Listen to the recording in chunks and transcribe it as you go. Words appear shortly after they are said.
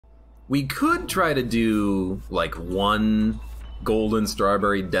We could try to do like one golden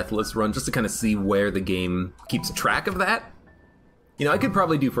strawberry deathless run just to kind of see where the game keeps track of that. You know, I could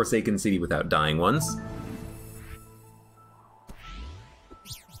probably do Forsaken City without dying once.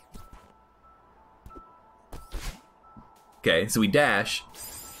 Okay, so we dash,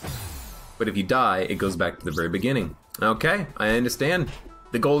 but if you die, it goes back to the very beginning. Okay, I understand.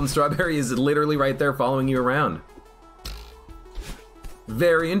 The golden strawberry is literally right there following you around.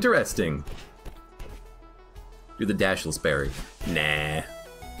 Very interesting. Do the dashless berry. Nah.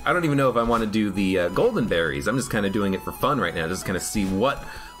 I don't even know if I want to do the golden berries. I'm just kind of doing it for fun right now, just kind of see what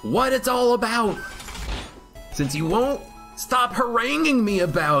it's all about. Since you won't stop haranguing me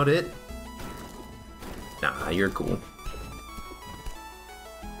about it. Nah, you're cool.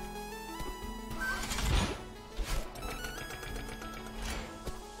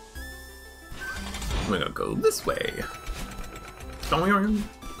 I'm gonna go this way. And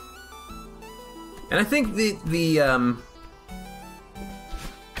I think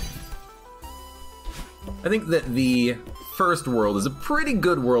I think that the first world is a pretty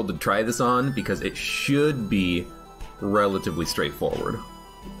good world to try this on because it should be relatively straightforward.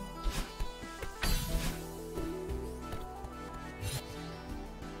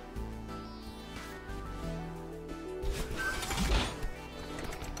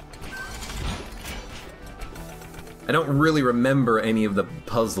 I don't really remember any of the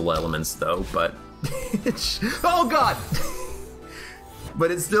puzzle elements though, but oh god!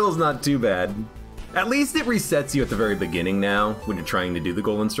 But it still is not too bad. At least it resets you at the very beginning now when you're trying to do the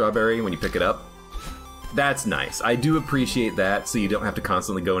golden strawberry when you pick it up. That's nice. I do appreciate that, so you don't have to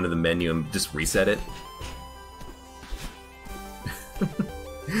constantly go into the menu and just reset it.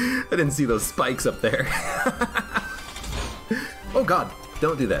 I didn't see those spikes up there. Oh god,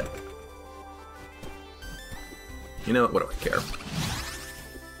 don't do that. You know what do I care?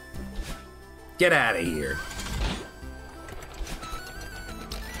 Get out of here.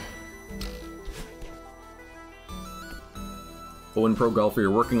 Oh, in Pro Golfer,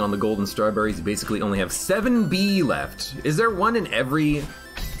 you're working on the golden strawberries. You basically only have 7B left. Is there one in every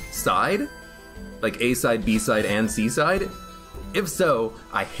side? Like A side, B side, and C side? If so,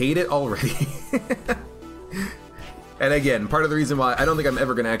 I hate it already. And again, part of the reason why I don't think I'm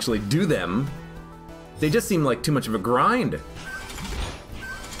ever gonna actually do them, they just seem like too much of a grind.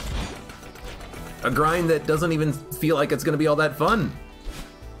 A grind that doesn't even feel like it's gonna be all that fun.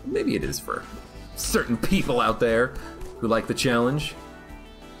 Maybe it is for certain people out there who like the challenge.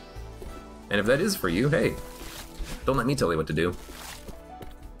 And if that is for you, hey, don't let me tell you what to do.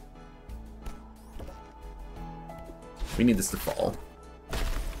 We need this to fall.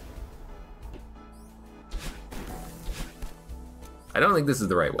 I don't think this is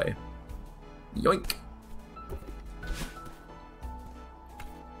the right way. Yoink.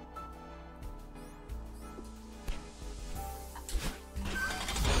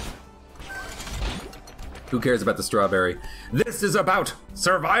 Who cares about the strawberry? This is about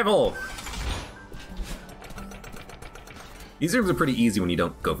survival! These rooms are pretty easy when you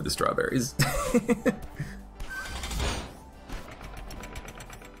don't go for the strawberries.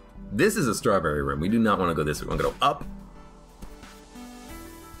 This is a strawberry room. We do not want to go this way. We want to go up.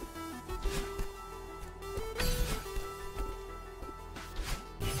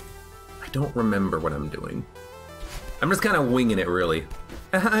 I don't remember what I'm doing. I'm just kind of winging it, really.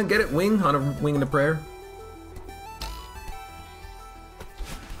 Get it? Wing? On a wing and a prayer?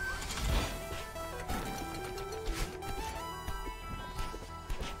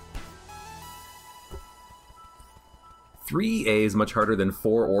 Three A is much harder than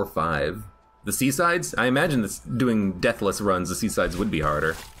 4 or 5. The seasides? I imagine this doing deathless runs, the seasides would be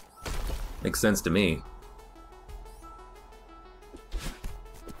harder. Makes sense to me.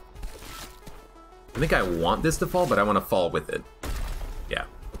 I think I want this to fall, but I want to fall with it. Yeah.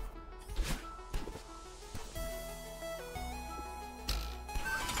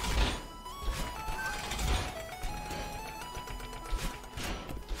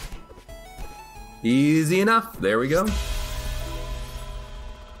 Easy enough. There we go.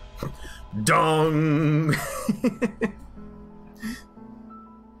 Dong!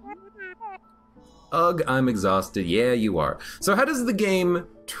 Ugh, I'm exhausted. Yeah, you are. So how does the game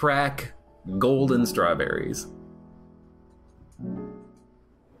track golden strawberries?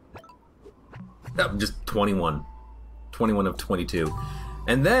 Oh, just 21. 21 of 22.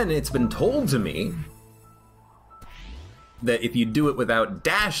 And then it's been told to me that if you do it without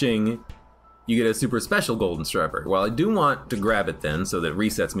dashing, you get a super special golden strawberry. Well, I do want to grab it then, so that it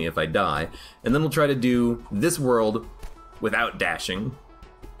resets me if I die. And then we'll try to do this world without dashing.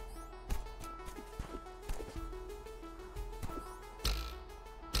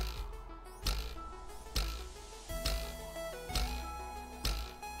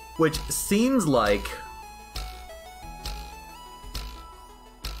 which seems like...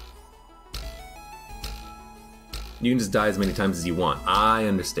 You can just die as many times as you want. I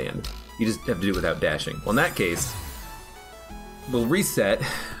understand. You just have to do it without dashing. Well, in that case, we'll reset,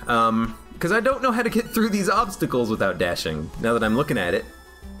 because I don't know how to get through these obstacles without dashing, now that I'm looking at it.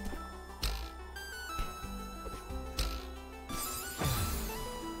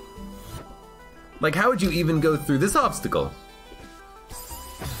 Like, how would you even go through this obstacle?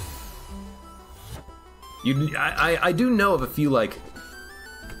 I do know of a few, like,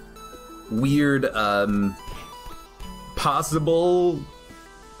 weird, possible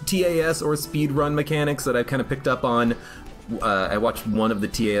TAS or speedrun mechanics that I've kind of picked up on. I watched one of the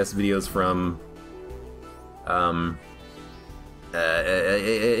TAS videos from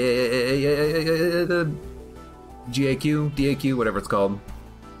DAQ, whatever it's called.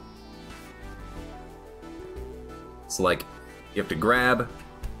 It's like you have to grab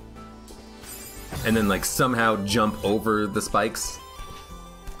and then like somehow jump over the spikes.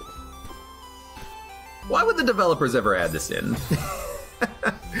 Why would the developers ever add this in?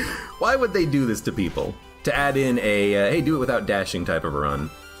 Why would they do this to people? To add in a, hey, do it without dashing type of a run.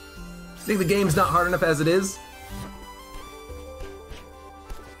 Think the game's not hard enough as it is?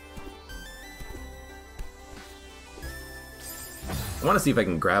 I want to see if I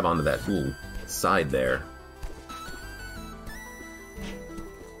can grab onto that side there.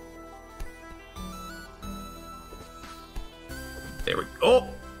 There we go.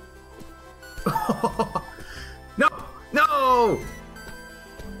 Oh! No! No!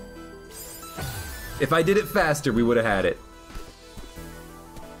 If I did it faster, we would have had it.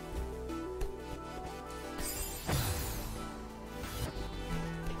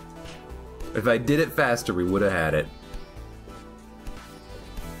 If I did it faster, we would have had it.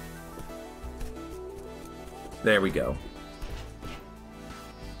 There we go.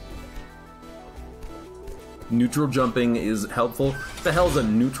 Neutral jumping is helpful. What the hell's a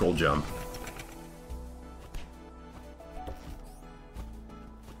neutral jump?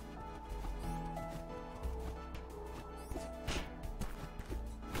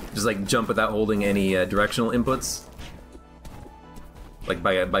 Just like jump without holding any directional inputs? Like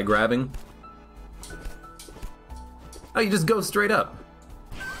by grabbing? Oh, you just go straight up.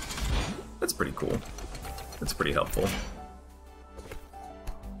 That's pretty cool. That's pretty helpful.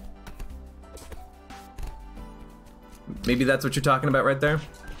 Maybe that's what you're talking about right there?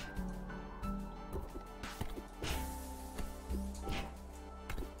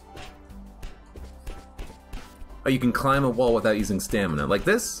 Oh, you can climb a wall without using stamina. Like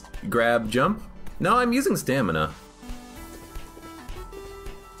this? Grab, jump? No, I'm using stamina.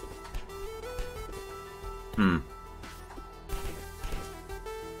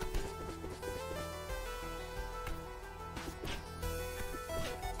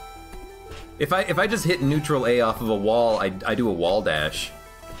 If I just hit neutral A off of a wall, I do a wall dash.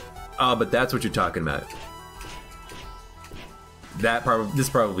 Oh, but that's what you're talking about. This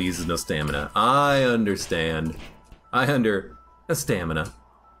probably uses no stamina. I understand. A stamina.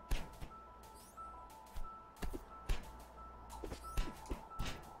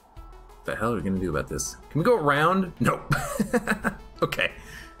 What the hell are we gonna do about this? Can we go around? Nope. Okay.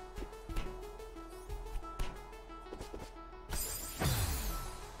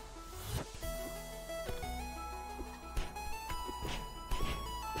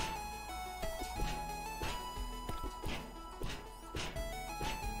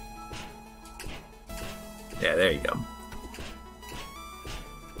 Yeah, there you go.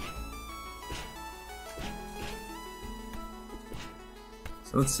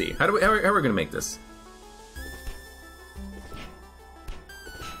 So let's see. How are we gonna make this?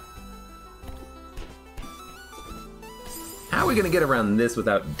 How are we gonna get around this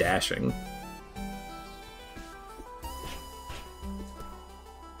without dashing?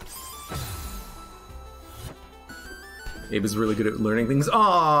 Abe is really good at learning things.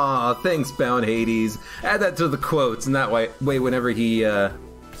 Aw, thanks, Bound Hades. Add that to the quotes, and that way whenever he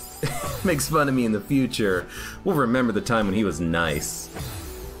makes fun of me in the future, we'll remember the time when he was nice.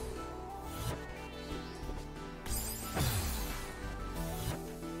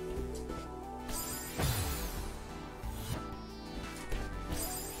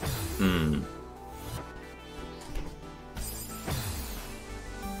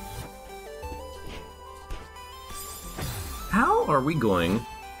 How are we going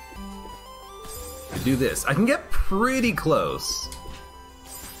to do this? I can get pretty close.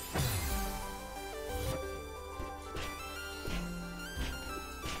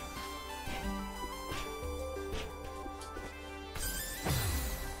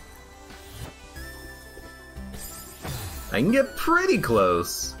 I can get pretty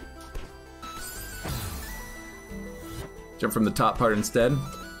close. Jump from the top part instead.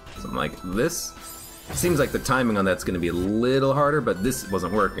 Something like this. Seems like the timing on that's going to be a little harder, but this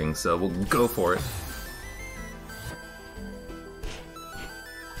wasn't working, so we'll go for it.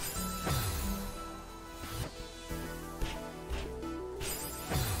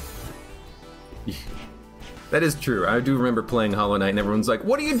 That is true. I do remember playing Hollow Knight and everyone's like,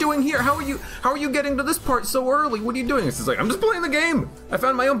 "What are you doing here? How are you getting to this part so early? What are you doing?" It's just like, I'm just playing the game. I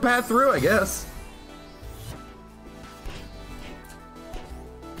found my own path through, I guess.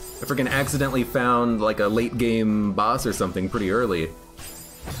 I freaking accidentally found like a late game boss or something pretty early.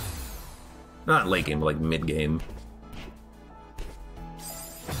 Not late game, but like mid game.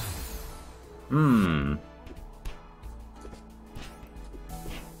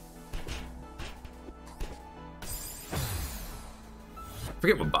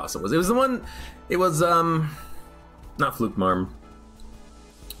 Forget what boss it was. It was the one. It was not Fluke Marm.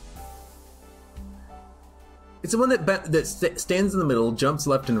 It's the one that stands in the middle, jumps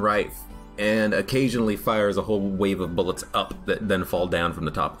left and right, and occasionally fires a whole wave of bullets up that then fall down from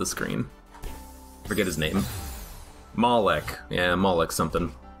the top of the screen. Forget his name. Malek. Yeah, Malek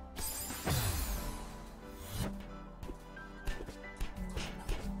something.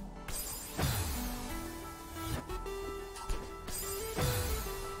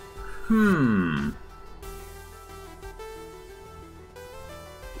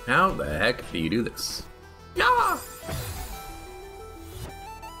 How the heck do you do this? Yeah!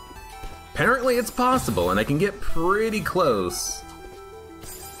 Apparently it's possible, and I can get pretty close.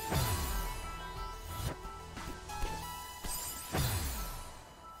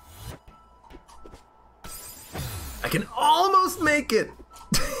 I can almost make it!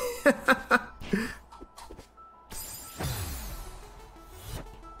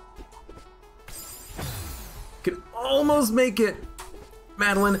 Can almost make it.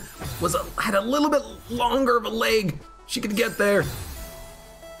 Madeline had a little bit longer of a leg. She could get there.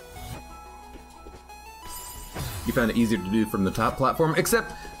 You found it easier to do from the top platform,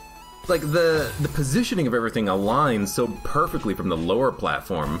 except like the positioning of everything aligns so perfectly from the lower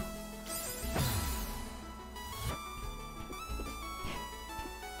platform.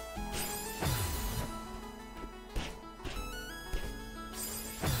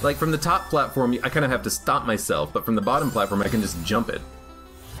 Like, from the top platform, I kind of have to stop myself, but from the bottom platform, I can just jump it.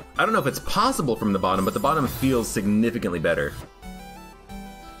 I don't know if it's possible from the bottom, but the bottom feels significantly better.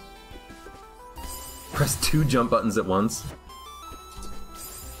 Press 2 jump buttons at once.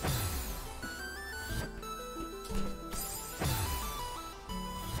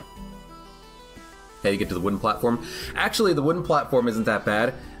 Hey, you get to the wooden platform. Actually, the wooden platform isn't that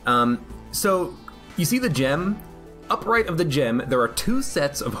bad. So, you see the gem? Upright of the gem, there are 2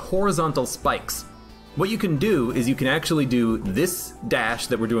 sets of horizontal spikes. What you can do is you can actually do this dash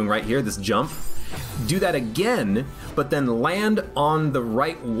that we're doing right here, this jump, do that again, but then land on the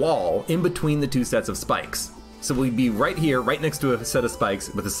right wall in between the 2 sets of spikes. So we'd be right here, right next to a set of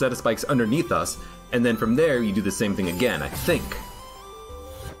spikes, with a set of spikes underneath us, and then from there you do the same thing again, I think.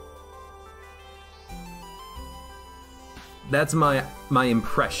 That's my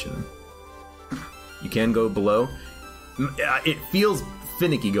impression. You can go below. It feels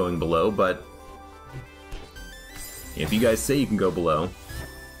finicky going below, but if you guys say you can go below.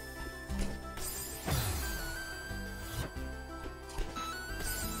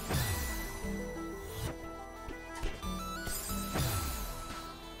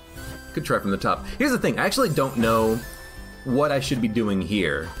 Good try from the top. Here's the thing, I actually don't know what I should be doing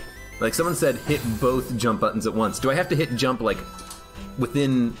here. Like, someone said hit both jump buttons at once. Do I have to hit jump, like,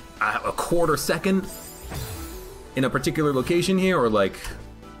 within a quarter second in a particular location here, or like,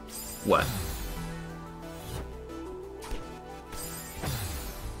 what?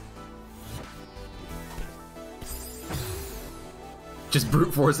 Just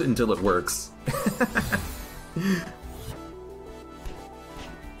brute force it until it works.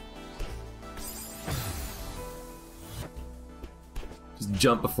 Just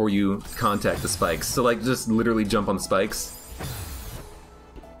jump before you contact the spikes. So like, just literally jump on the spikes.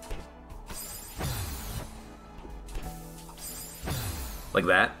 Like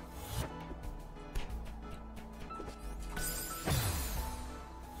that.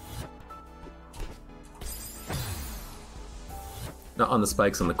 Not on the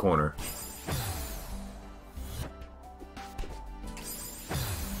spikes on the corner.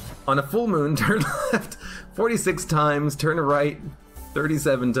 On a full moon, turn left 46 times, turn right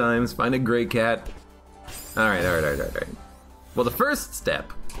 37 times, find a gray cat. Alright. Well, the first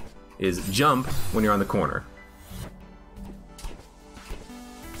step is jump when you're on the corner.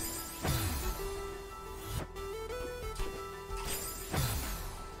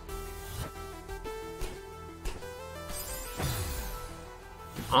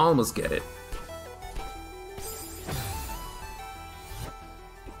 almost get it.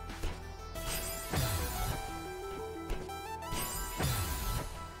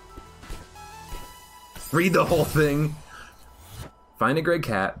 Read the whole thing. Find a gray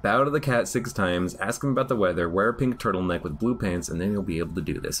cat, bow to the cat 6 times, ask him about the weather, wear a pink turtleneck with blue pants, and then you'll be able to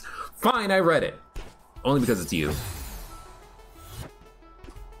do this. Fine, I read it. Only because it's you.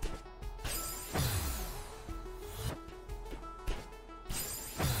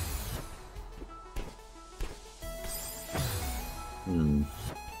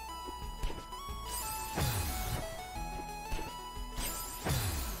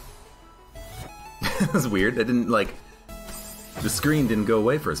 That was weird. I didn't, like... The screen didn't go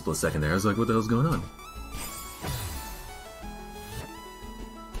away for a split second there. I was like, what the hell's going on?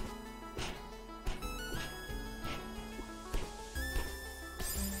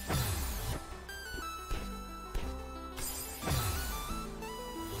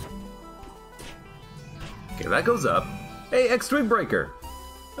 Okay, that goes up. Hey, X-Twig Breaker!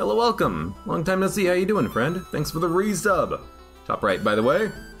 Hello, welcome. Long time no see. How you doing, friend? Thanks for the resub. Top right, by the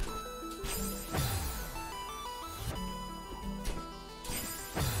way.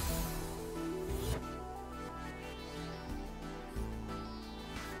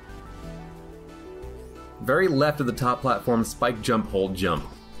 Very left of the top platform, spike, jump, hold, jump.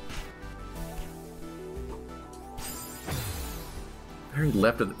 Very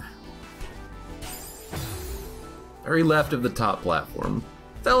left of the... Very left of the top platform.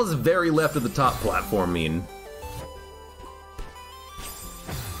 What the hell does very left of the top platform mean?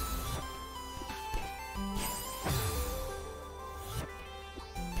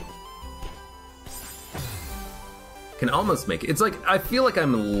 Can almost make it. It's like, I feel like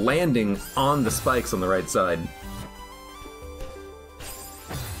I'm landing on the spikes on the right side.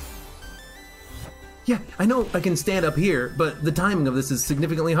 Yeah, I know I can stand up here, but the timing of this is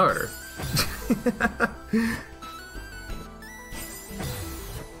significantly harder.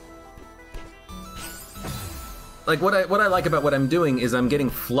 Like, what I like about what I'm doing is I'm getting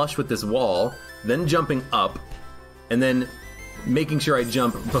flush with this wall, then jumping up, and then making sure I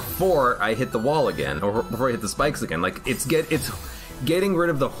jump before I hit the wall again, or before I hit the spikes again. Like, it's getting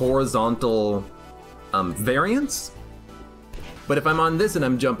rid of the horizontal variance. But if I'm on this and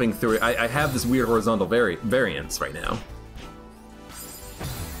I'm jumping through it, I have this weird horizontal variance right now.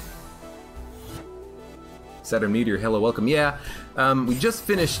 Saturn Meteor, hello, welcome. Yeah, we just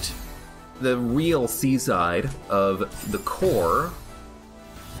finished the real seaside of the core,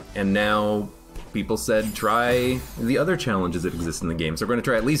 and now people said try the other challenges that exist in the game, so we're going to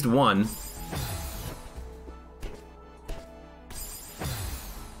try at least one.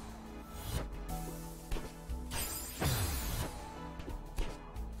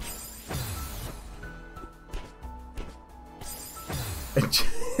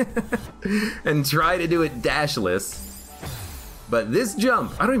 And try to do it dashless. But this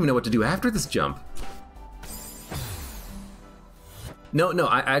jump, I don't even know what to do after this jump. No,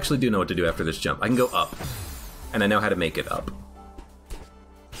 I actually do know what to do after this jump. I can go up, and I know how to make it up.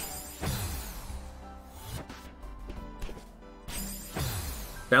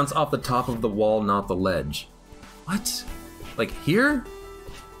 Bounce off the top of the wall, not the ledge. What? Like here?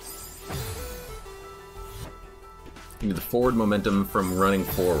 Give me the forward momentum from running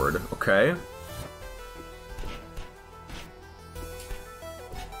forward, okay.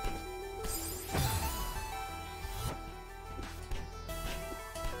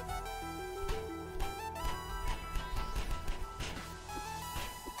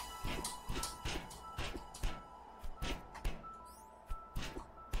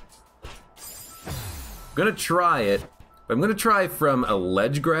 I'm gonna try it, but I'm gonna try from a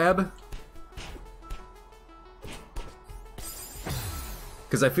ledge grab.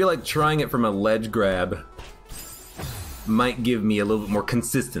 Because I feel like trying it from a ledge grab might give me a little bit more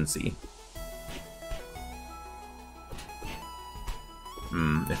consistency.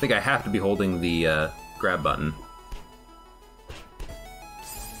 I think I have to be holding the grab button.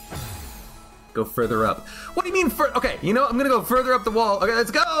 Go further up. What do you mean okay, you know, I'm gonna go further up the wall. Okay,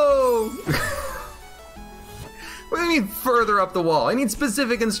 let's go! What do you mean further up the wall? I need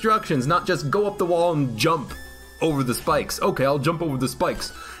specific instructions, not just go up the wall and jump over the spikes. Okay, I'll jump over the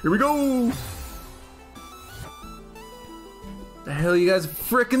spikes. Here we go! The hell are you guys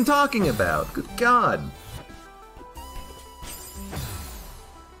frickin' talking about? Good God.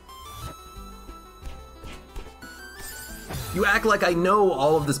 You act like I know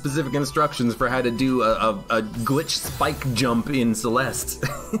all of the specific instructions for how to do a glitch spike jump in Celeste.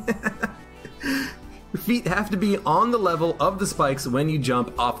 Your feet have to be on the level of the spikes when you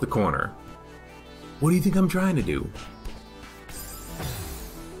jump off the corner. What do you think I'm trying to do?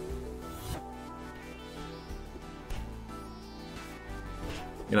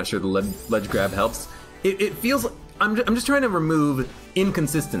 You're not sure the ledge grab helps. It feels... I'm just trying to remove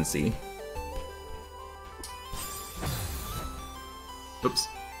inconsistency. Oops.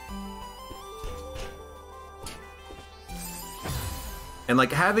 And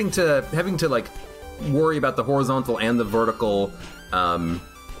like having to like worry about the horizontal and the vertical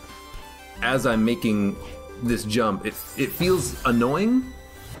as I'm making this jump, it feels annoying.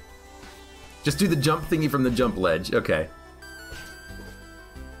 Just do the jump thingy from the jump ledge. Okay.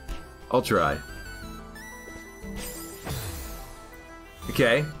 I'll try.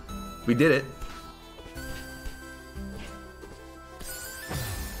 Okay. We did it.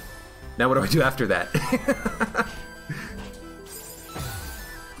 Now what do I do after that?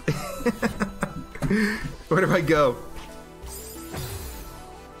 Where do I go?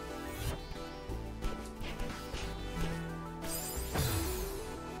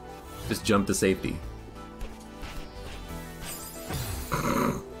 Just jump to safety.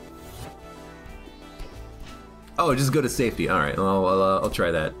 Oh, just go to safety. All right, I'll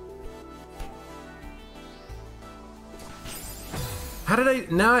try that. How did I...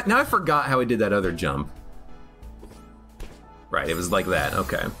 Now I forgot how I did that other jump. Right, it was like that.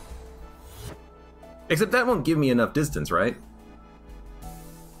 Okay. Except that won't give me enough distance, right?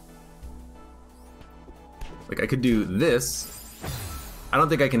 Like, I could do this. I don't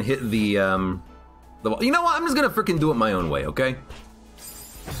think I can hit the wall. You know what? I'm just gonna freaking do it my own way, okay?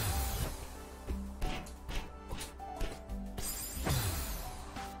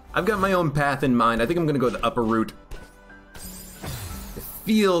 I've got my own path in mind. I think I'm gonna go the upper route. It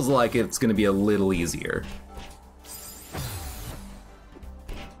feels like it's gonna be a little easier.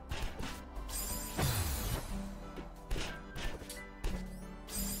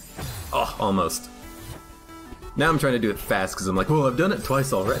 Oh, almost. Now I'm trying to do it fast because I'm like, well, I've done it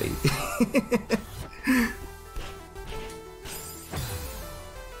twice already.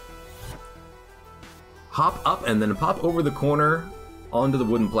 Hop up and then pop over the corner onto the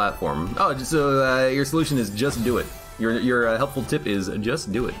wooden platform. Oh, so your solution is just do it. Your helpful tip is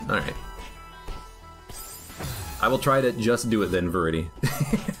just do it. All right. I will try to just do it then, Verity.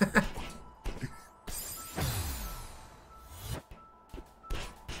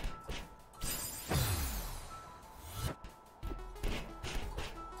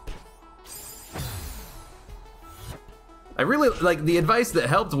 I really, like, the advice that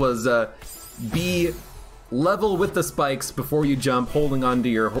helped was be level with the spikes before you jump, holding onto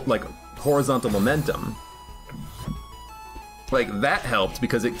your, like, horizontal momentum. Like, that helped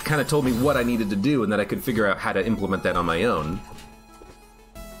because it kind of told me what I needed to do and that I could figure out how to implement that on my own.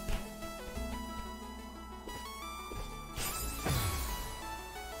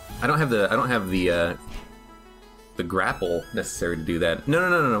 I don't have the grapple necessary to do that.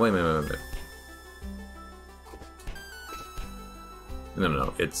 No, wait a minute.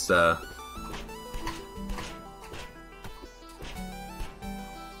 No, it's, right,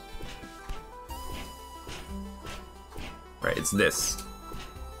 it's this.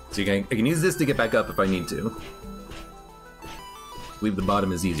 So I can use this to get back up if I need to. Leave the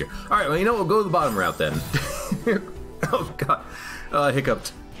bottom is easier. Alright, well, you know what? We'll go the bottom route then. Oh, God. I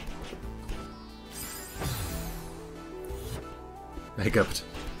hiccuped. I hiccuped.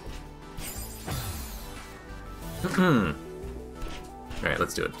 Alright,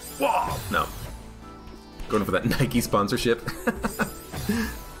 let's do it. Whoa! No. Going for that Nike sponsorship.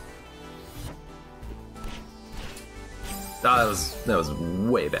 Oh, that was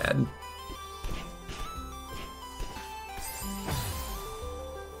way bad.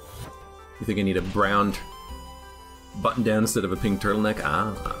 You think I need a brown button down instead of a pink turtleneck?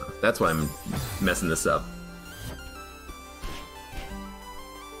 Ah, that's why I'm messing this up.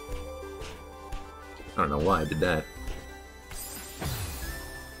 I don't know why I did that.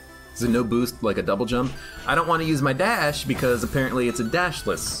 Is it no boost like a double jump? I don't want to use my dash because apparently it's a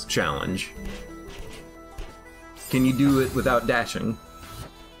dashless challenge. Can you do it without dashing?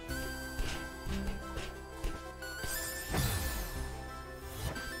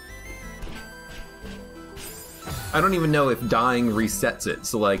 I don't even know if dying resets it,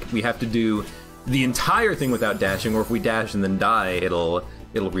 so like we have to do the entire thing without dashing, or if we dash and then die, it'll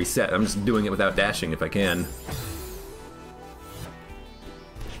reset. I'm just doing it without dashing if I can.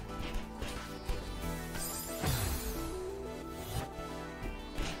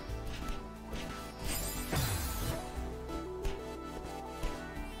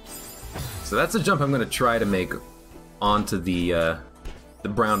 So that's a jump I'm going to try to make onto the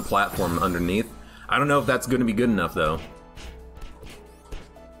brown platform underneath. I don't know if that's going to be good enough, though.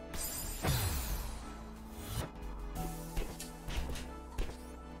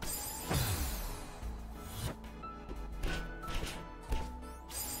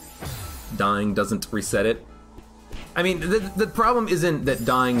 dying doesn't reset it. I mean, the problem isn't that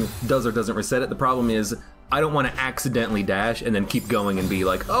dying does or doesn't reset it. The problem is I don't want to accidentally dash and then keep going and be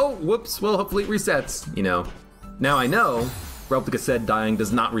like, oh, whoops, well, hopefully it resets, you know. Now I know, Replica said dying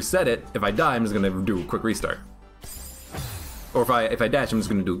does not reset it. If I die, I'm just going to do a quick restart. Or if I dash, I'm just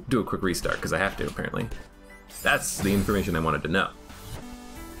going to do a quick restart, because I have to, apparently. That's the information I wanted to know.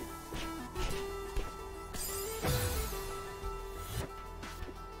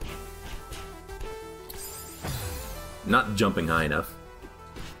 Not jumping high enough.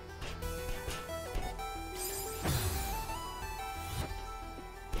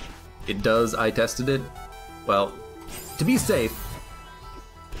 It does, I tested it. Well, to be safe,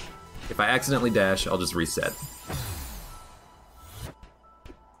 if I accidentally dash, I'll just reset.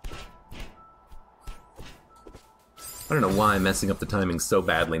 I don't know why I'm messing up the timing so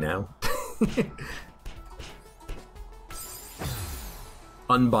badly now.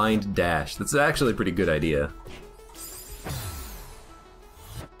 Unbind dash. That's actually a pretty good idea.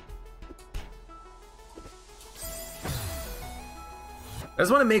 I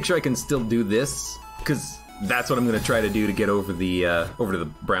just want to make sure I can still do this, because that's what I'm going to try to do to get over to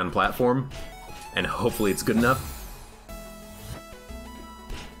the brown platform, and hopefully it's good enough.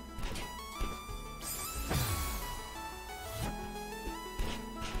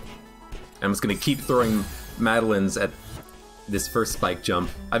 I'm just going to keep throwing Madeleines at this first spike jump.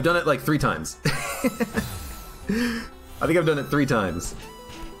 I've done it like 3 times. I think I've done it 3 times.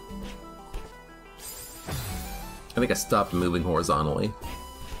 I think I stopped moving horizontally.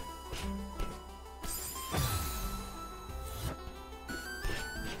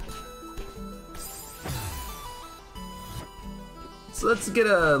 So let's get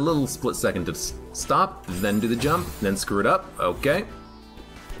a little split second to stop, then do the jump, then screw it up. Okay.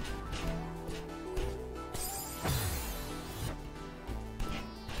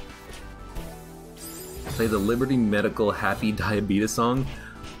 Play the Liberty Medical Happy Diabetes song.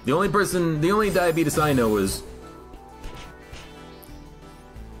 The only diabetes I know is...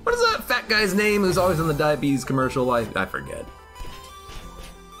 what is that fat guy's name who's always in the diabetes commercial? I forget.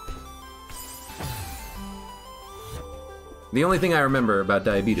 The only thing I remember about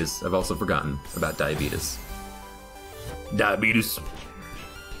diabetes, I've also forgotten about diabetes. Diabetes.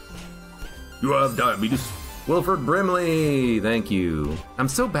 You have diabetes. Wilford Brimley, thank you. I'm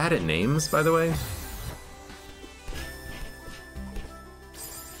so bad at names, by the way.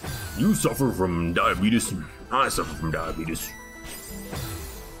 You suffer from diabetes. I suffer from diabetes.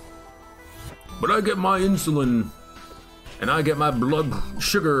 But I get my insulin, and I get my blood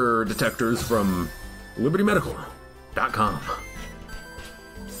sugar detectors from LibertyMedical.com.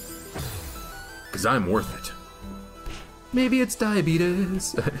 Because I'm worth it. Maybe it's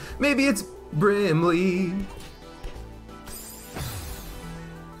diabetes. Maybe it's Brimley.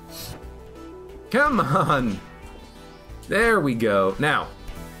 Come on. There we go. Now,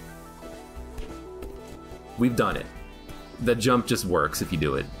 we've done it. The jump just works if you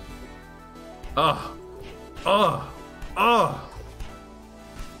do it. Oh. Oh. Oh.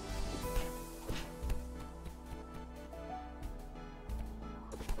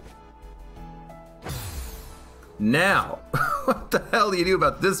 Now, what the hell do you do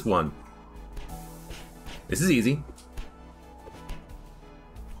about this one? This is easy.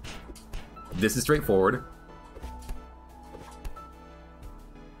 This is straightforward.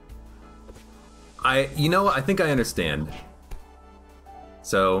 You know what? I think I understand.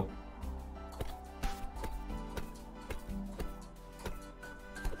 So...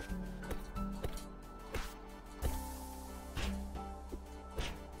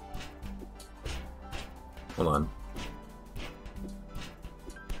 hold on.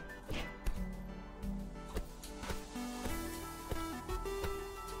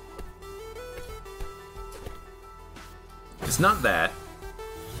 It's not that.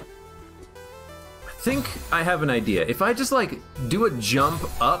 I think I have an idea. If I just like do a jump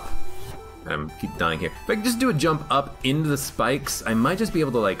up, I keep dying here. If I can just do a jump up into the spikes, I might just be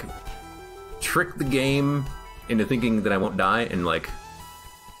able to like trick the game into thinking that I won't die and like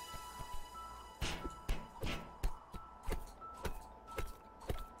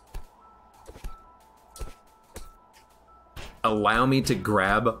allow me to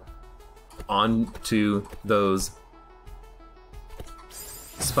grab onto those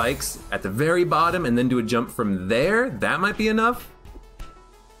spikes at the very bottom and then do a jump from there. That might be enough.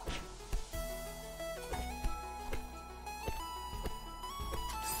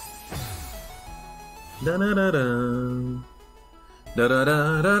 Da da da da. Da da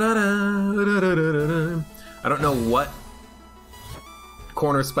da da da da da da. I don't know what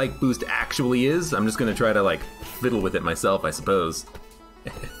corner spike boost actually is. I'm just gonna try to like fiddle with it myself, I suppose.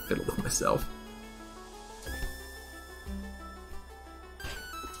 Fiddle with myself.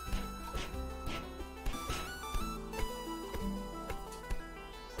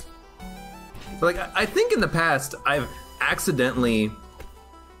 But like, I think in the past I've accidentally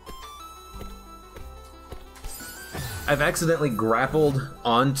grappled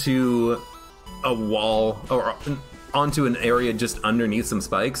onto a wall or onto an area just underneath some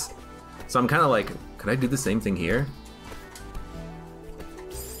spikes. So I'm kind of like, could I do the same thing here?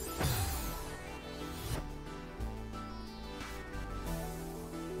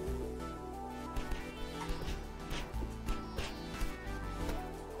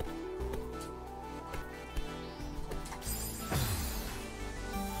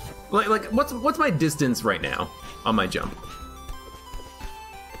 Like what's my distance right now on my jump?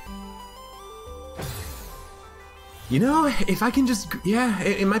 You know, if I can just, yeah,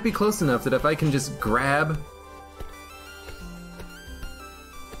 it might be close enough that if I can just grab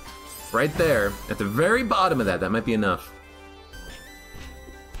right there at the very bottom of that might be enough.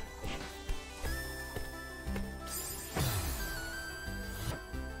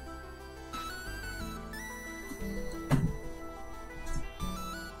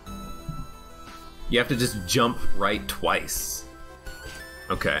 You have to just jump right twice.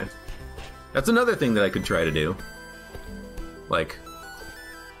 Okay. That's another thing that I could try to do. Like,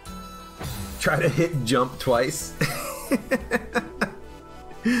 try to hit jump twice. Grab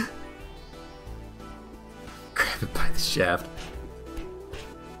it by the shaft.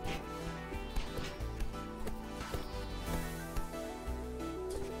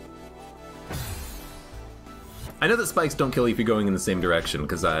 I know that spikes don't kill you if you're going in the same direction,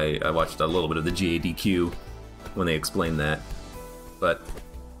 because I watched a little bit of the GADQ when they explained that, but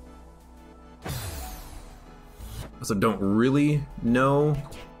I also don't really know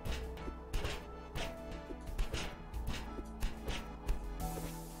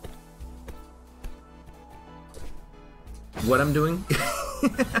what I'm doing.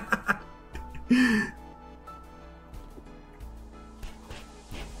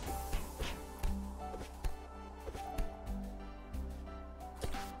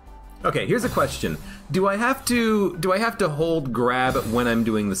 Okay, here's a question. Do I have to hold grab when I'm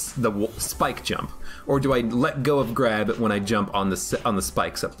doing the spike jump, or do I let go of grab when I jump on the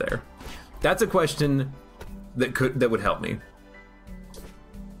spikes up there? That's a question that would help me.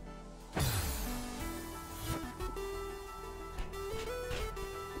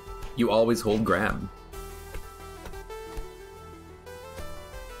 You always hold grab.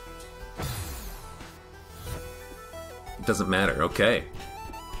 It doesn't matter. Okay.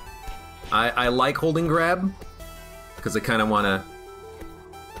 I like holding grab, because I kind of want to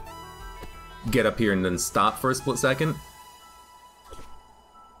get up here and then stop for a split second.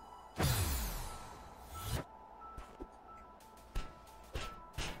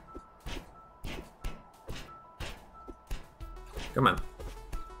 Come on.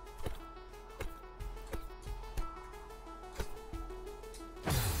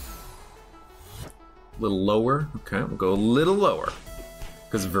 A little lower. Okay, we'll go a little lower,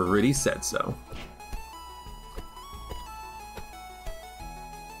 because Verity said so.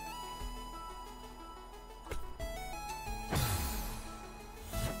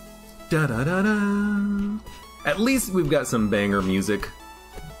 Da da da da. At least we've got some banger music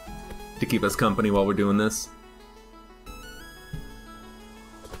to keep us company while we're doing this.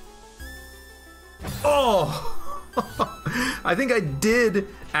 Oh! I think I did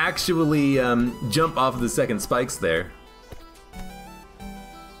actually jump off of the second spikes there.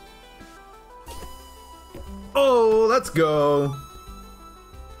 Oh, let's go.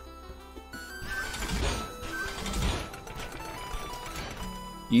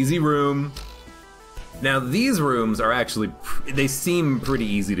 Easy room. Now these rooms are actually, they seem pretty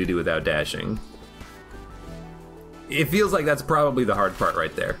easy to do without dashing. It feels like that's probably the hard part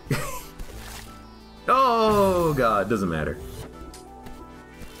right there. Oh god, doesn't matter.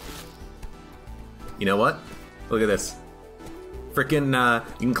 You know what? Look at this. Frickin'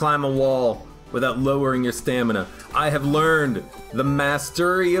 you can climb a wall without lowering your stamina. I have learned the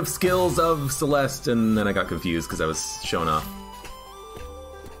mastery of skills of Celeste, and then I got confused because I was showing off.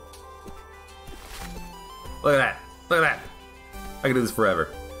 Look at that. Look at that. I can do this forever.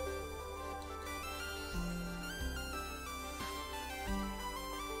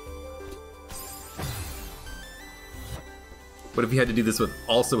 What if you had to do this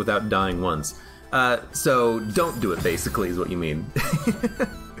also without dying once? So don't do it, basically, is what you mean.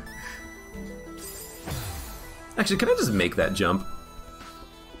 Actually, can I just make that jump?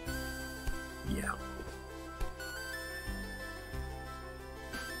 Yeah.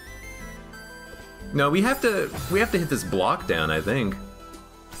 No, we have to hit this block down, I think.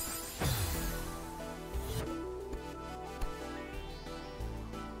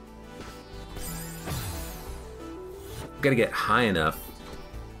 Gotta get high enough.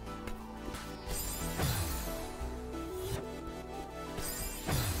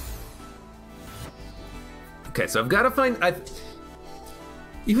 Okay, so I've got to find...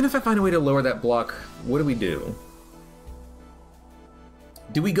 Even if I find a way to lower that block, what do we do?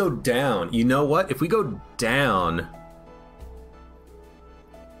 Do we go down? You know what? If we go down...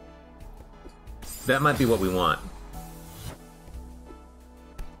 That might be what we want.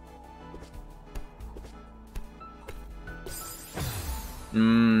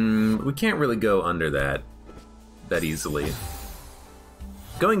 We can't really go under that easily.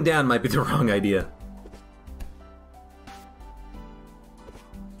 Going down might be the wrong idea.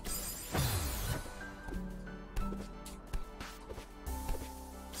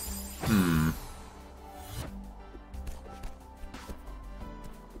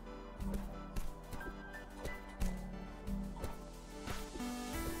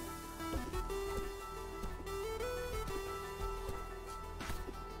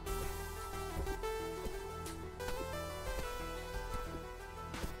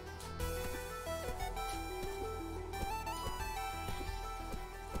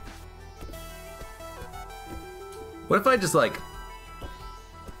 What if I just like...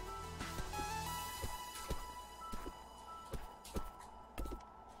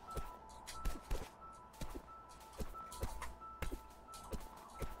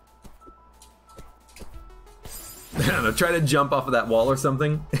 I don't know, try to jump off of that wall or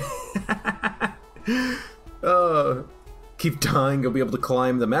something? Keep dying, you'll be able to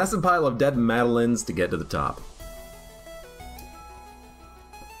climb the massive pile of dead Madelines to get to the top.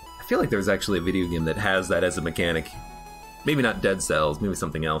 I feel like there's actually a video game that has that as a mechanic. Maybe not Dead Cells, maybe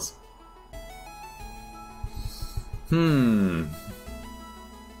something else.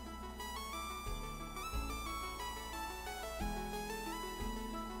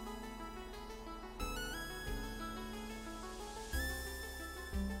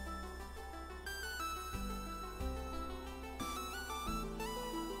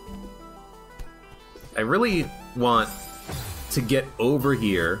 I really want to get over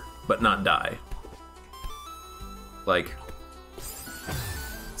here, but not die. Like,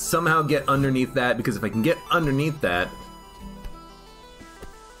 somehow get underneath that, because if I can get underneath that,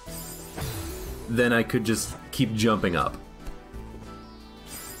 then I could just keep jumping up.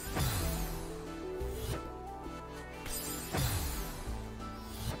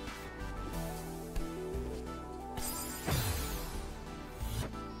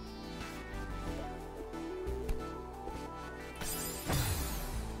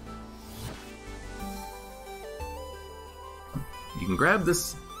 You can grab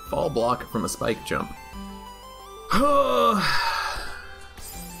this fall block from a spike jump.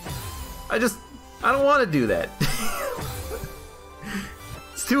 I don't want to do that.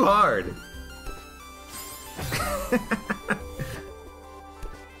 It's too hard.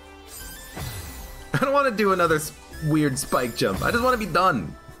 I don't want to do another weird spike jump. I just want to be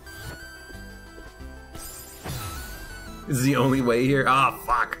done. This is the only way here? Ah,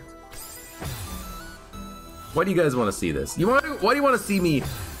 fuck. Why do you guys want to see this? Why do you want to see me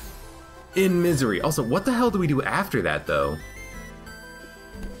in misery? Also, what the hell do we do after that, though?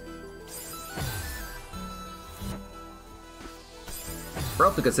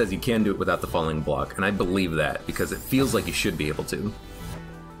 Replica says you can do it without the falling block, and I believe that, because it feels like you should be able to.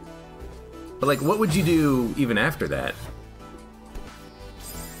 But, like, what would you do even after that?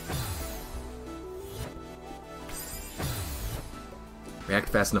 React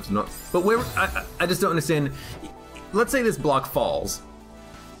fast enough to not... But where... I just don't understand. Let's say this block falls.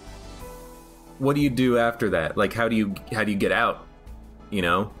 What do you do after that? Like, how do you get out? You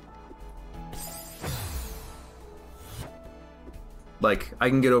know? Like, I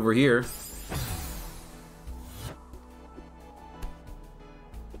can get over here.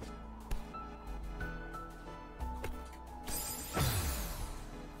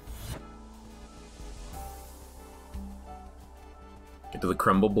 Get to the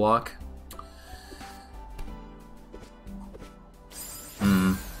crumble block.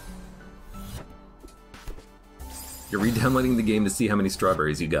 You're re-downloading the game to see how many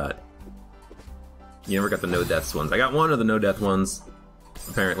strawberries you got. You never got the no deaths ones. I got one of the no death ones,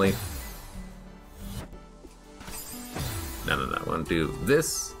 apparently. No. I want to do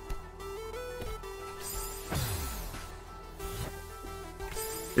this.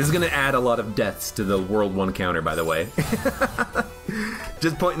 This is gonna add a lot of deaths to the World 1 counter, by the way.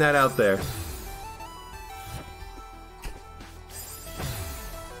 Just pointing that out there.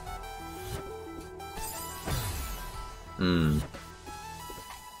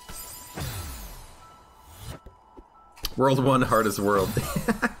 World 1 hardest world.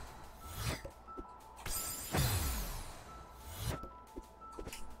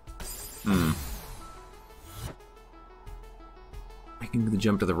 Maybe the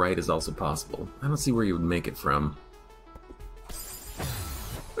jump to the right is also possible. I don't see where you would make it from.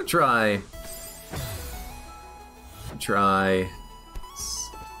 I'm gonna try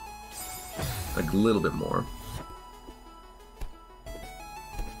like a little bit more.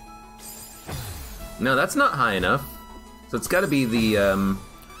 No, that's not high enough. So it's got to be the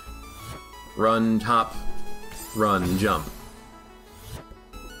run, hop, run, jump.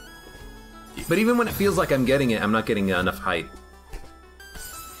 But even when it feels like I'm getting it, I'm not getting enough height.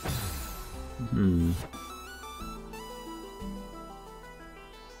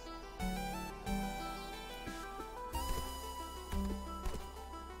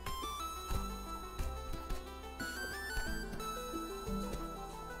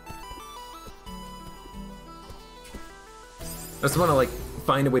 I just want to, like,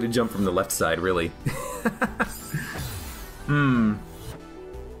 find a way to jump from the left side, really. You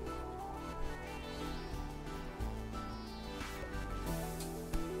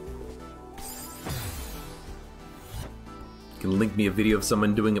can link me a video of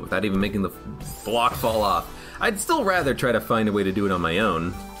someone doing it without even making the block fall off. I'd still rather try to find a way to do it on my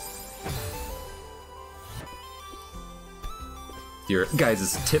own. Your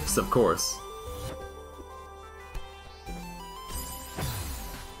guys' tips, of course.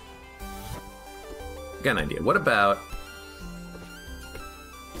 Got an idea. What about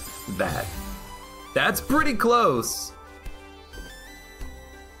that? That's pretty close.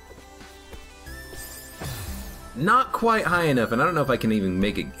 Not quite high enough, and I don't know if I can even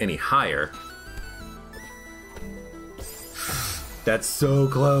make it any higher. That's so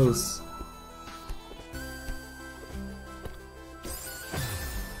close.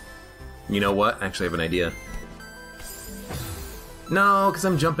 You know what? Actually, I have an idea. No, because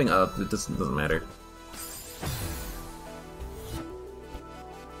I'm jumping up. It doesn't matter.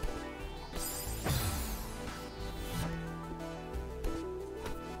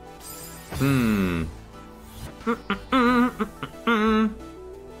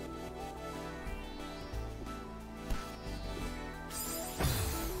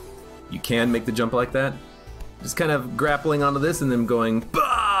 You can make the jump like that. Just kind of grappling onto this and then going,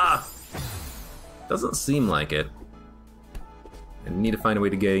 bah! Doesn't seem like it. I need to find a way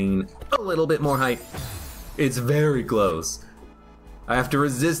to gain a little bit more height. It's very close. I have to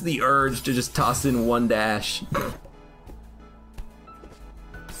resist the urge to just toss in one dash.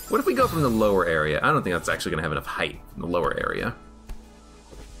 What if we go from the lower area? I don't think that's actually gonna have enough height from the lower area.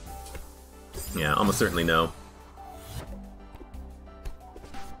 Yeah, almost certainly no.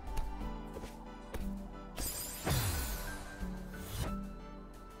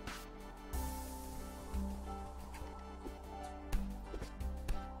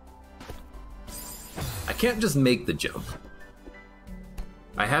 I can't just make the jump.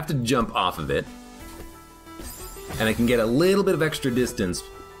 I have to jump off of it. And I can get a little bit of extra distance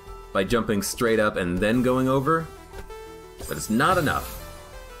by jumping straight up and then going over, but it's not enough.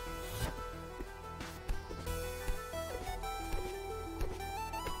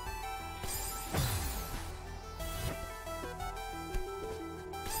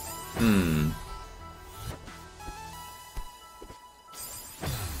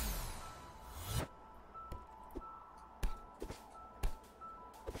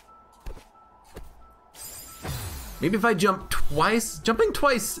 Maybe if I jump twice? Jumping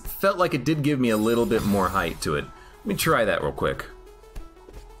twice felt like it did give me a little bit more height to it. Let me try that real quick.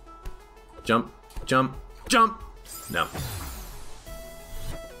 Jump, jump, jump! No.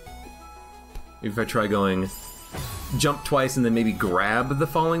 Maybe if I try going jump twice and then maybe grab the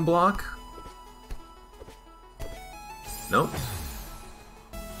falling block? Nope.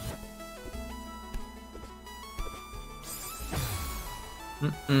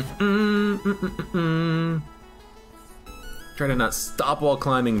 Try to not stop while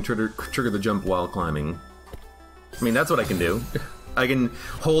climbing, trigger the jump while climbing. I mean, that's what I can do. I can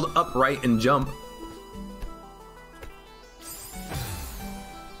hold upright and jump.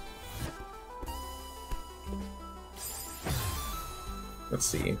 Let's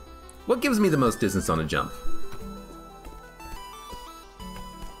see. What gives me the most distance on a jump?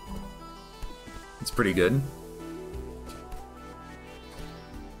 It's pretty good.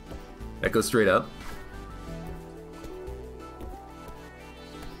 That goes straight up.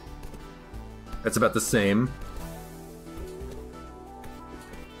 That's about the same.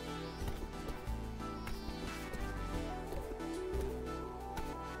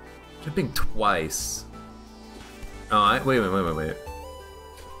 Jumping twice. Oh, wait.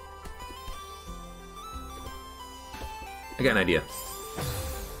 I got an idea.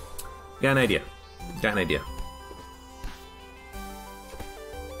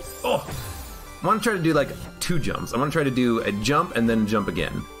 Oh! I want to try to do like 2 jumps. I want to try to do a jump and then jump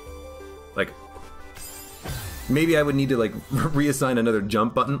again. Like, maybe I would need to like reassign another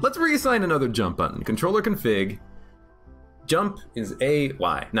jump button. Let's reassign another jump button. Controller config. Jump is A,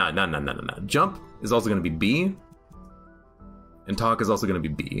 Y. No. Jump is also going to be B. And talk is also going to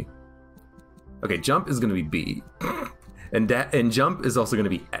be B. Okay, jump is going to be B. And jump is also going to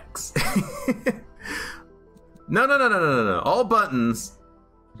be X. No. All buttons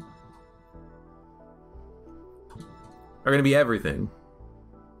are going to be everything.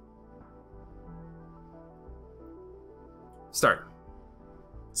 Start.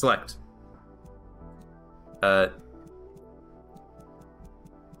 Select.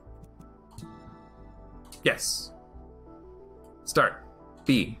 Yes. Start.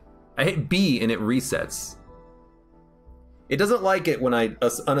 B. I hit B and it resets. It doesn't like it when I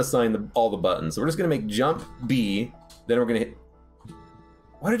unassign all the buttons. So we're just gonna make jump B, then we're gonna hit...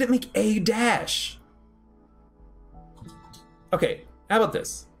 Why did it make A dash? Okay, how about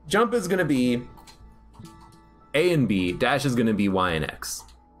this? Jump is gonna be A and B, dash is gonna be Y and X.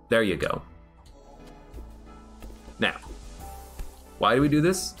 There you go. Now, why do we do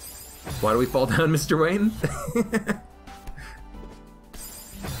this? Why do we fall down, Mr. Wayne?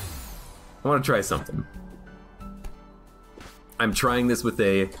 I want to try something. I'm trying this with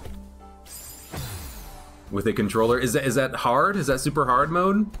a controller. Is that hard? Is that super hard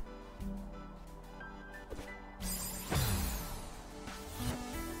mode?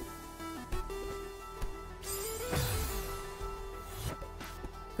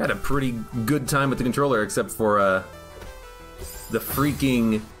 I had a pretty good time with the controller, except for the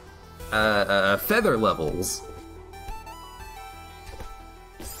freaking feather levels.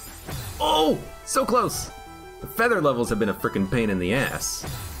 Oh, so close. The feather levels have been a freaking pain in the ass.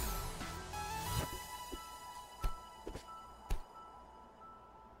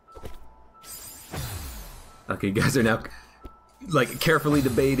 Okay, you guys are now like carefully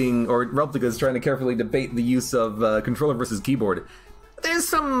debating, or Reltica is trying to carefully debate the use of controller versus keyboard. There's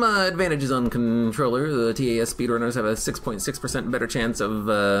some advantages on controller. The TAS speedrunners have a 6.6% better chance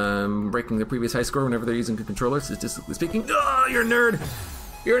of breaking their previous high score whenever they're using a controller, statistically speaking. Oh, you're a nerd!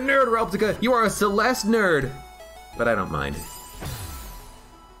 You're a nerd, Reltica! You are a Celeste nerd! But I don't mind.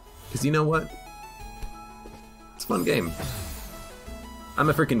 Because you know what? It's a fun game. I'm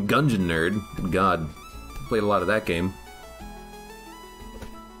a freaking Gungeon nerd. Good God. Played a lot of that game.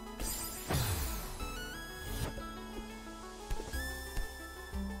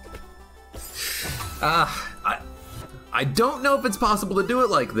 I don't know if it's possible to do it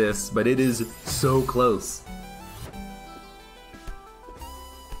like this, but it is so close.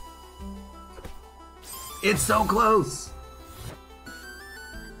 It's so close!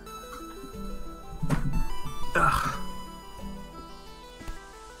 Ugh.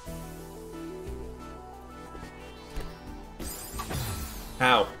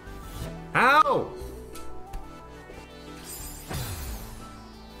 How? How?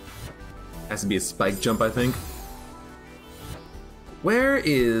 Has to be a spike jump, I think. Where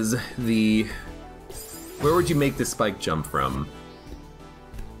is the... Where would you make the spike jump from?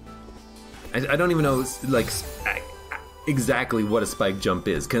 I don't even know, like, exactly what a spike jump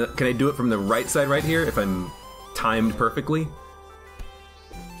is. Can I do it from the right side right here if I'm timed perfectly?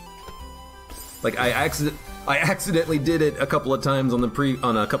 Like, I accidentally did it a couple of times on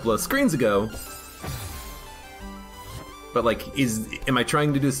a couple of screens ago. But like, am I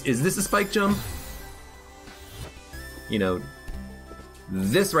trying to do this? Is this a spike jump? You know,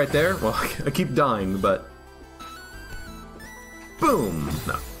 this right there. Well, I keep dying, but boom.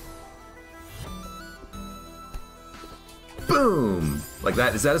 No. Boom! Like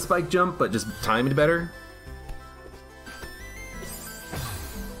that. Is that a spike jump, but just timed better?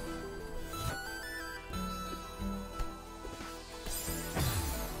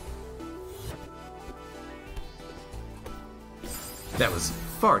 That was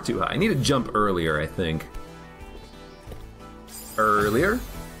far too high. I need to jump earlier, I think. Earlier?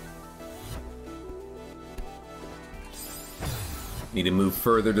 Need to move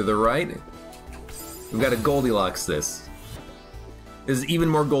further to the right. We've got to Goldilocks this. This is even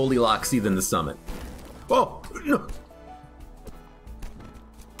more Goldilocks-y than the summit. Oh, no.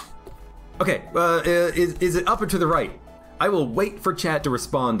 Okay, is it up or to the right? I will wait for chat to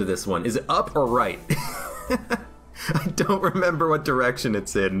respond to this one. Is it up or right? I don't remember what direction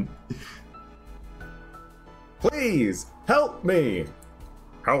it's in. Please, help me!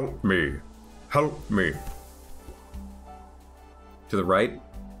 Help me. Help me. To the right?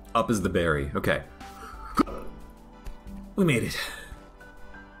 Up is the berry. Okay. We made it.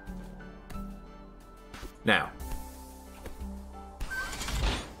 Now.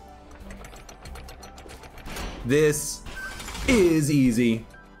 This is easy.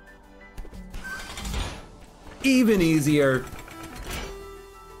 Even easier.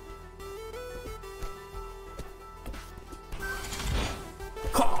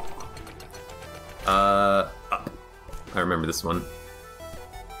 Up. I remember this one.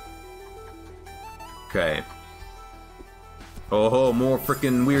 Okay. Oh, more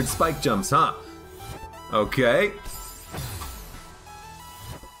freaking weird spike jumps, huh? Okay.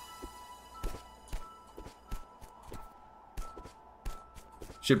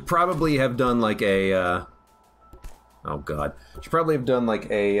 Should probably have done like a, oh god. Should probably have done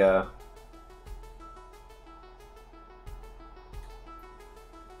like a,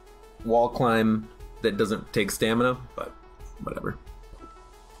 wall climb that doesn't take stamina, but whatever.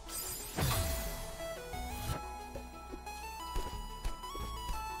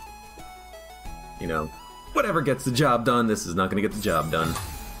 You know, whatever gets the job done, this is not gonna get the job done.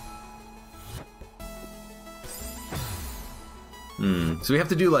 So we have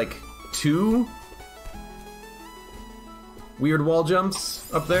to do like 2 weird wall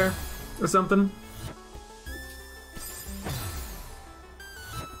jumps up there or something.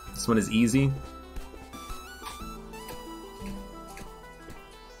 This one is easy.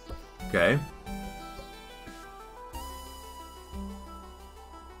 Okay.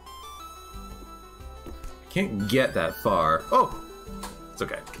 Can't get that far. Oh! It's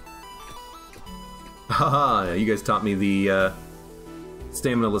okay. Haha, you guys taught me the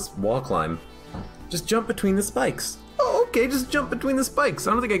stamina-less wall climb. Just jump between the spikes. Oh, okay, just jump between the spikes.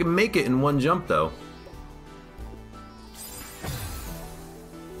 I don't think I can make it in one jump, though.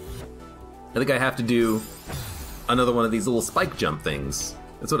 I think I have to do another one of these little spike jump things.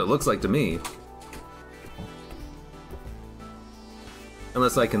 That's what it looks like to me.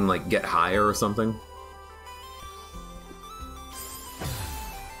 Unless I can, like, get higher or something.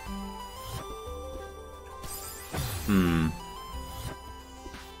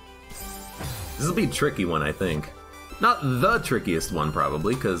 This will be a tricky one, I think. Not the trickiest one,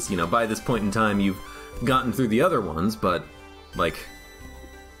 probably, because, you know, by this point in time you've gotten through the other ones, but, like...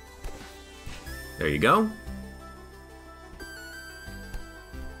 There you go.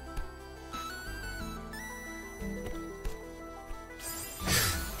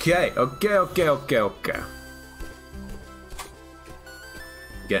 Okay.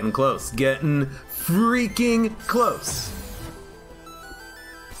 Getting close. Getting freaking close.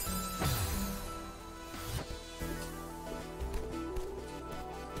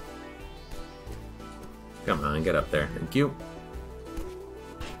 Come on, get up there. Thank you.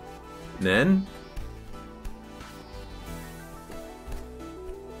 And then...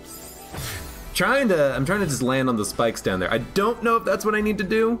 I'm trying to just land on the spikes down there. I don't know if that's what I need to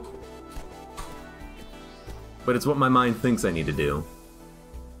do, but it's what my mind thinks I need to do.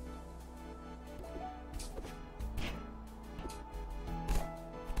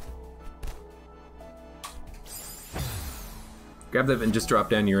 Grab that and just drop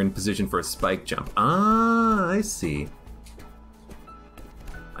down. You're in position for a spike jump. Ah, I see.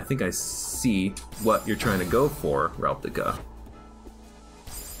 I think I see what you're trying to go for, Ralptica.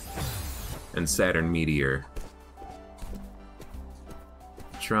 And Saturn Meteor.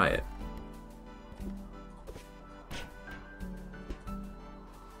 Try it.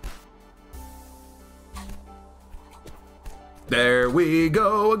 There we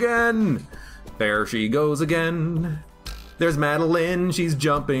go again! There she goes again. There's Madeline, she's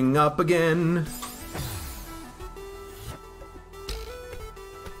jumping up again.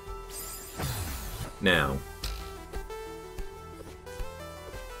 Now.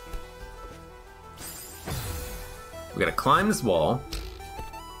 We gotta climb this wall.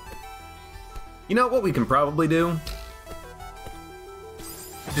 You know what we can probably do?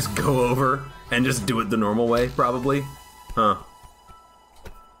 Just go over and just do it the normal way, probably. Huh.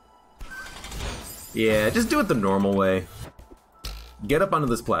 Yeah, just do it the normal way. Get up onto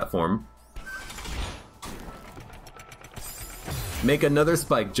this platform. Make another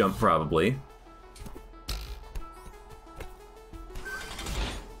spike jump, probably.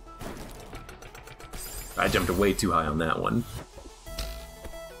 I jumped way too high on that one.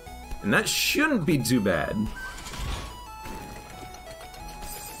 And that shouldn't be too bad.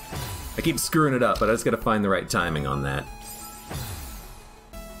 I keep screwing it up, but I just gotta find the right timing on that.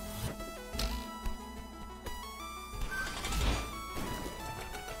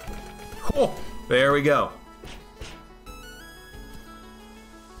 Oh, there we go.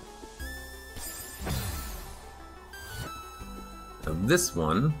 Now this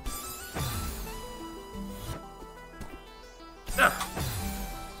one...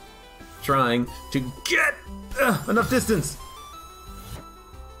 Trying to get enough distance.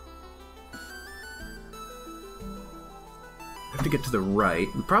 get to the right.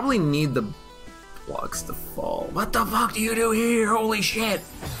 We probably need the blocks to fall. What the fuck do you do here? Holy shit!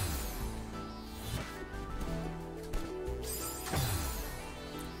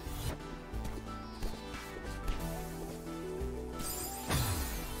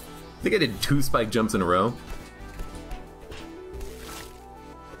 I think I did 2 spike jumps in a row.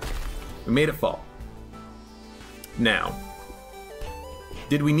 We made it fall. Now,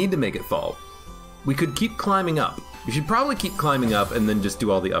 did we need to make it fall? We could keep climbing up. We should probably keep climbing up and then just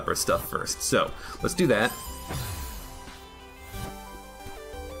do all the upper stuff first. So, let's do that.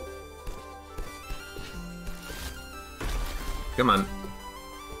 Come on.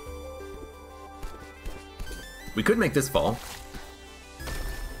 We could make this fall.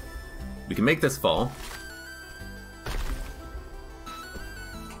 We can make this fall.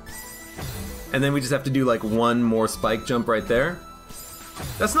 And then we just have to do like 1 more spike jump right there.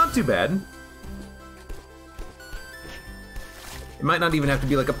 That's not too bad. It might not even have to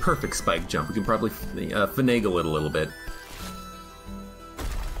be like a perfect spike jump. We can probably finagle it a little bit.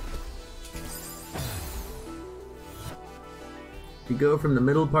 If you go from the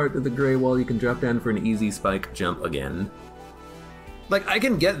middle part to the gray wall, you can drop down for an easy spike jump again. Like, I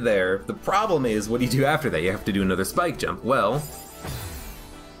can get there. The problem is, what do you do after that? You have to do another spike jump. Well,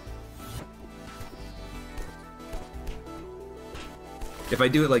 if I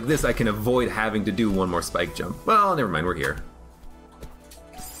do it like this, I can avoid having to do 1 more spike jump. Well, never mind, we're here.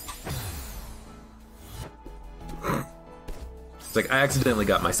 It's like, I accidentally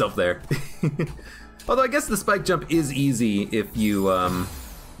got myself there. Although I guess the spike jump is easy if you,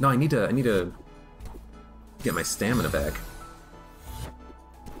 No, I need to get my stamina back.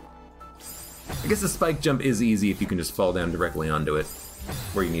 I guess the spike jump is easy if you can just fall down directly onto it,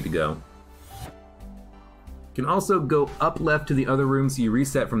 where you need to go. You can also go up left to the other room so you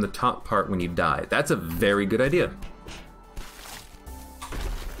reset from the top part when you die. That's a very good idea.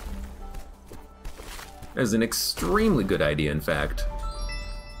 That is an extremely good idea, in fact.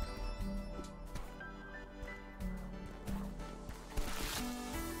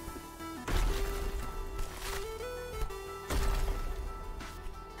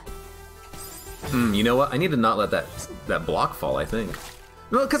 You know what? I need to not let that block fall, I think.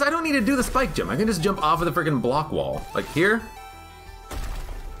 No, because I don't need to do the spike jump. I can just jump off of the freaking block wall. Like here.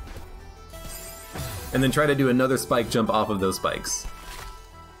 And then try to do another spike jump off of those spikes.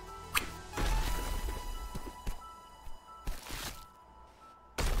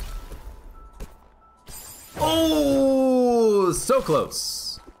 Oh, so close.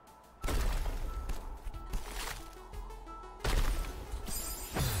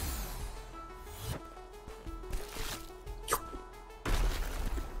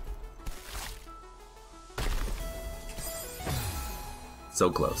 So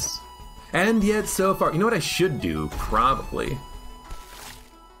close. And yet so far. You know what I should do? Probably.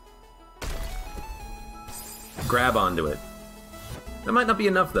 Grab onto it. That might not be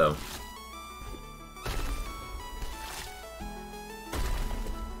enough though.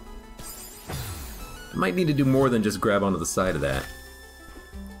 I might need to do more than just grab onto the side of that.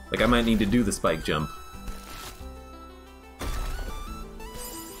 Like I might need to do the spike jump.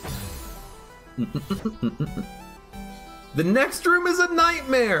 The next room is a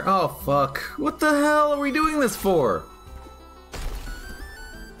nightmare! Oh fuck. What the hell are we doing this for?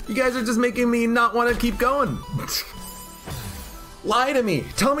 You guys are just making me not want to keep going. Lie to me.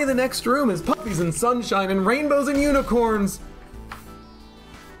 Tell me the next room is puppies and sunshine and rainbows and unicorns.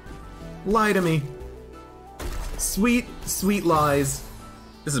 Lie to me. Sweet, sweet lies.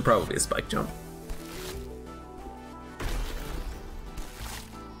 This is probably a spike jump.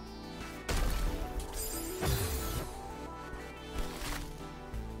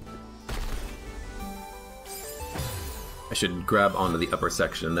 I should grab onto the upper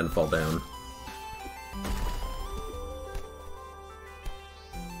section and then fall down.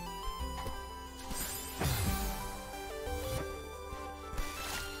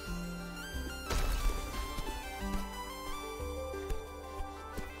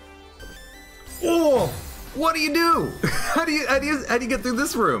 Oh! What do you do? How do you get through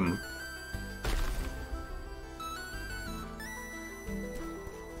this room?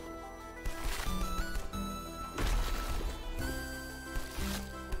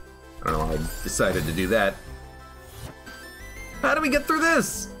 I don't know why I decided to do that. How do we get through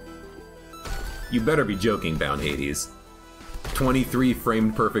this? You better be joking, Bound Hades. 23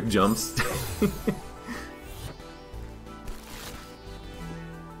 framed perfect jumps.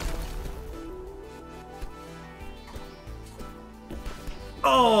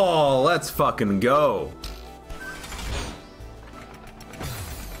 Oh, let's fucking go.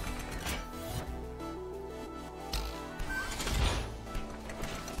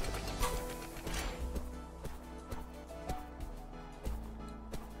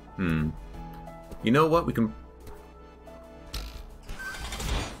 You know what? We can...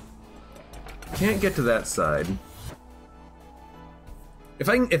 Can't get to that side.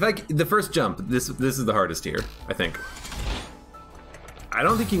 The first jump, this is the hardest here, I think. I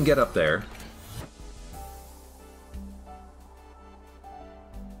don't think you can get up there.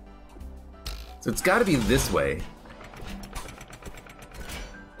 So it's got to be this way.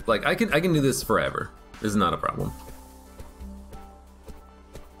 Like I can do this forever. This is not a problem.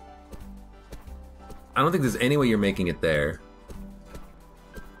 I don't think there's any way you're making it there.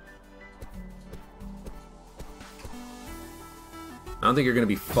 I don't think you're going to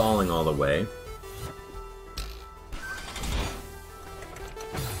be falling all the way.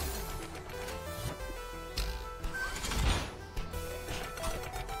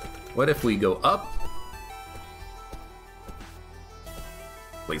 What if we go up?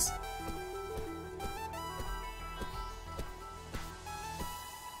 Please.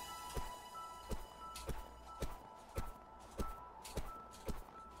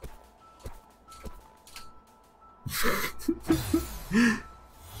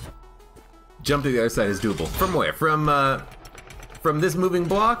 Jump to the other side is doable. From where? From this moving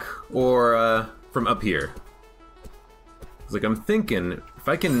block, or from up here? It's like I'm thinking, if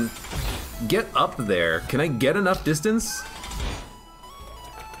I can get up there, can I get enough distance?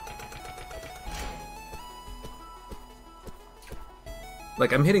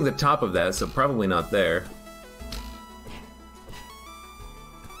 Like I'm hitting the top of that, so probably not there.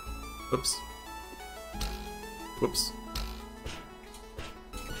 Oops. Whoops.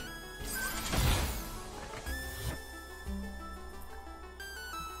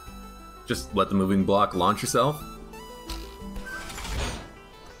 Just let the moving block launch yourself.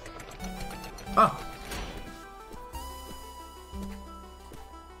 Oh.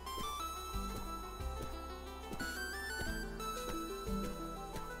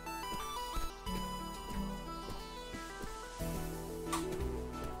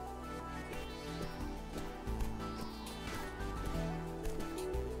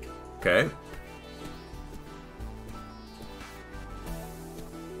 Okay.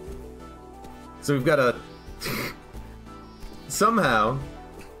 So we've got to somehow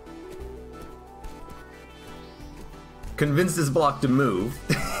convince this block to move.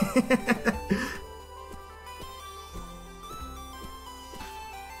 You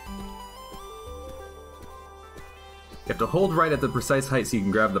have to hold right at the precise height so you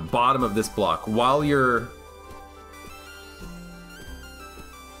can grab the bottom of this block while you're...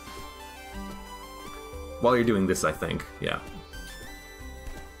 While you're doing this, I think. Yeah.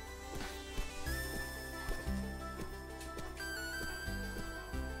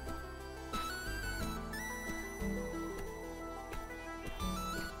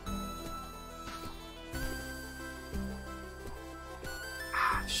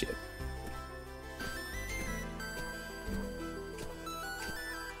 Ah, shit.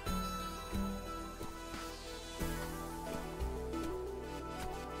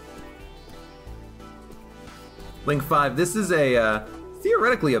 Link 5, this is a,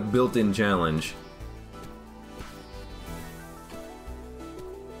 theoretically a built-in challenge.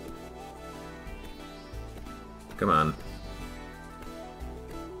 Come on.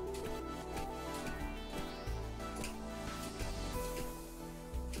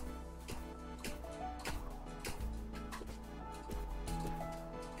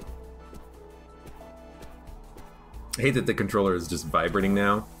 I hate that the controller is just vibrating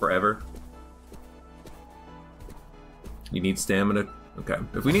now, forever. You need stamina? Okay.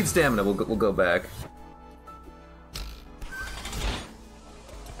 If we need stamina, we'll go back.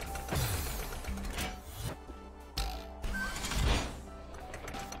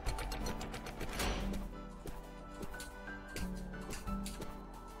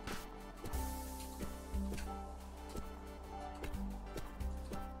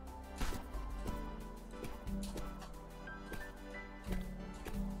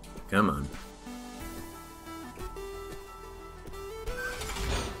 Come on.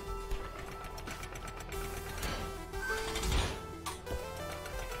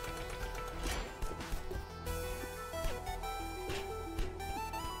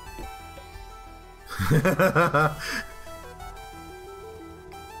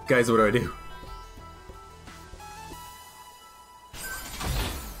 Guys, what do I do?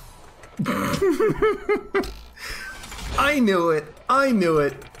 I knew it! I knew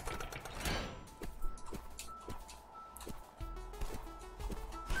it!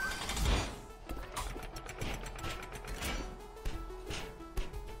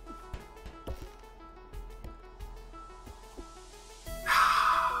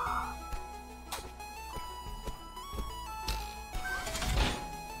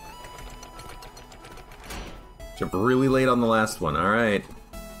 Jump really late on the last one, alright.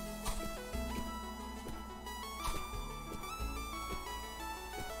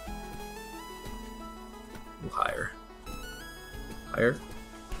 A little higher. Higher.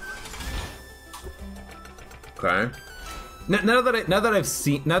 Okay. Now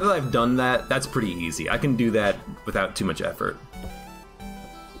that I've done that, that's pretty easy. I can do that without too much effort.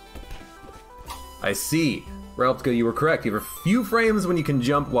 I see. Relpka, you were correct. You have a few frames when you can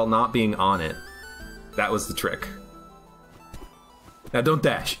jump while not being on it. That was the trick. Now don't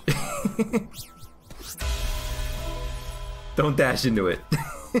dash. Don't dash into it.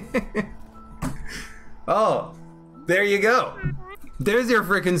 Oh, there you go. There's your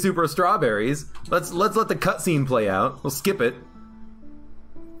frickin' super strawberries. Let's let the cutscene play out. We'll skip it.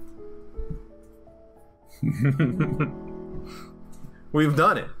 We've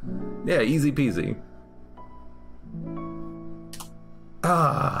done it. Yeah, easy peasy.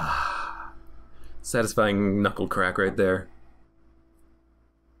 Ah, satisfying knuckle crack right there.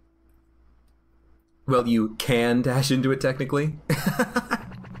 Well, you can dash into it technically.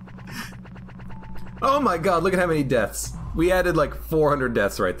 Oh my god, look at how many deaths. We added like 400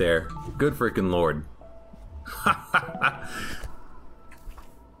 deaths right there. Good freaking lord.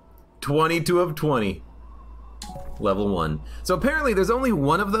 22 of 20. Level 1. So apparently there's only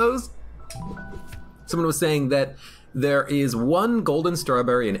one of those. Someone was saying that there is one golden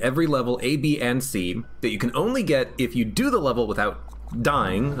strawberry in every level A, B, and C that you can only get if you do the level without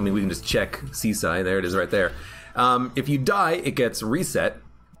dying. I mean, we can just check Seaside. There it is right there. If you die, it gets reset.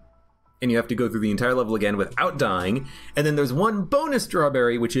 And you have to go through the entire level again without dying. And then there's one bonus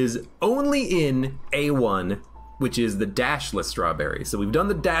strawberry, which is only in A1, which is the dashless strawberry. So we've done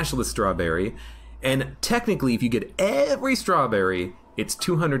the dashless strawberry, and technically if you get every strawberry, it's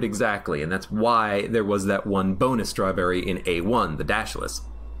 200 exactly, and that's why there was that one bonus strawberry in A1, the dashless.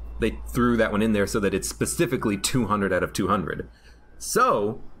 They threw that one in there so that it's specifically 200 out of 200.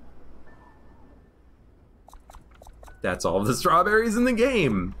 So that's all of the strawberries in the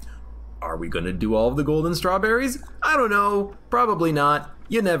game. Are we gonna do all of the golden strawberries? I don't know. Probably not.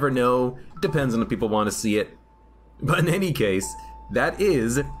 You never know. Depends on if people want to see it. But in any case, that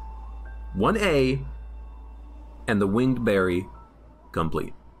is 1A and the winged berry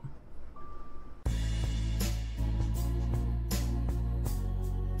complete.